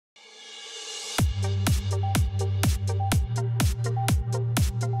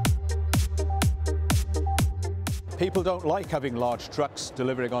People don't like having large trucks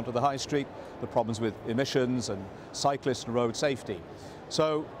delivering onto the high street, the problems with emissions and cyclists and road safety.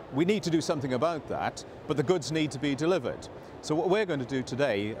 So we need to do something about that, but the goods need to be delivered. So what we're going to do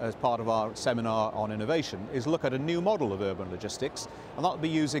today as part of our seminar on innovation is look at a new model of urban logistics, and that will be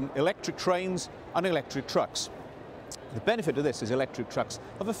using electric trains and electric trucks. The benefit of this is electric trucks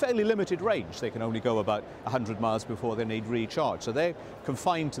have a fairly limited range. They can only go about 100 miles before they need recharge. So they're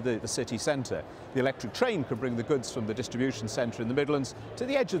confined to the city centre. The electric train can bring the goods from the distribution centre in the Midlands to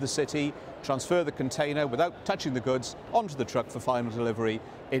the edge of the city, transfer the container without touching the goods onto the truck for final delivery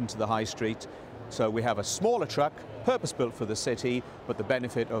into the high street. So we have a smaller truck, purpose-built for the city, but the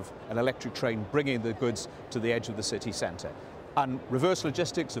benefit of an electric train bringing the goods to the edge of the city centre. And reverse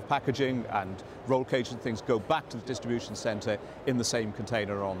logistics of packaging and roll cage and things go back to the distribution centre in the same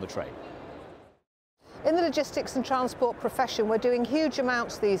container on the train. In the logistics and transport profession, we're doing huge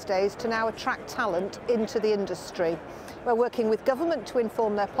amounts these days to now attract talent into the industry. We're working with government to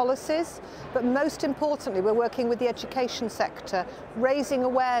inform their policies, but most importantly, we're working with the education sector, raising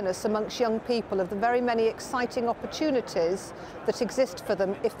awareness amongst young people of the very many exciting opportunities that exist for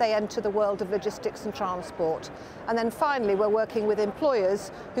them if they enter the world of logistics and transport. And then finally, we're working with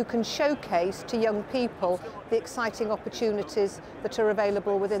employers who can showcase to young people the exciting opportunities that are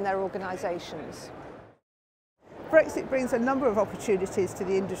available within their organisations. Brexit brings a number of opportunities to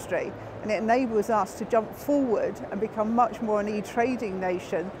the industry, and it enables us to jump forward and become much more an e-trading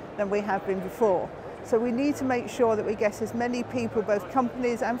nation than we have been before. So we need to make sure that we get as many people, both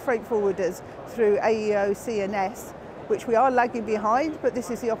companies and freight forwarders, through AEO, CNS, which we are lagging behind, but this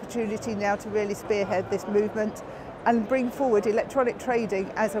is the opportunity now to really spearhead this movement and bring forward electronic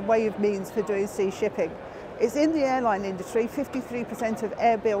trading as a way of means for doing sea shipping. It's in the airline industry, 53% of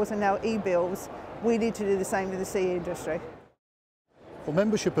air bills are now e-bills. We need to do the same in the sea industry. Well,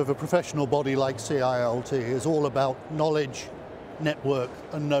 membership of a professional body like CILT is all about knowledge, network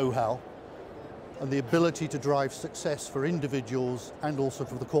and know-how, and the ability to drive success for individuals and also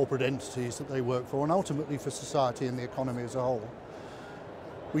for the corporate entities that they work for, and ultimately for society and the economy as a whole.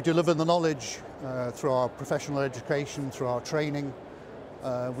 We deliver the knowledge through our professional education, through our training.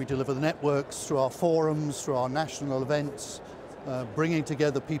 We deliver the networks through our forums, through our national events, bringing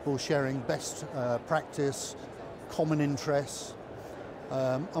together people sharing best practice, common interests.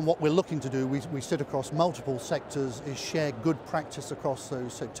 And what we're looking to do, we sit across multiple sectors, is share good practice across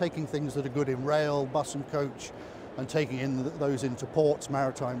those. So taking things that are good in rail, bus and coach, and taking those into ports,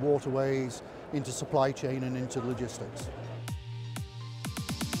 maritime waterways, into supply chain and into logistics.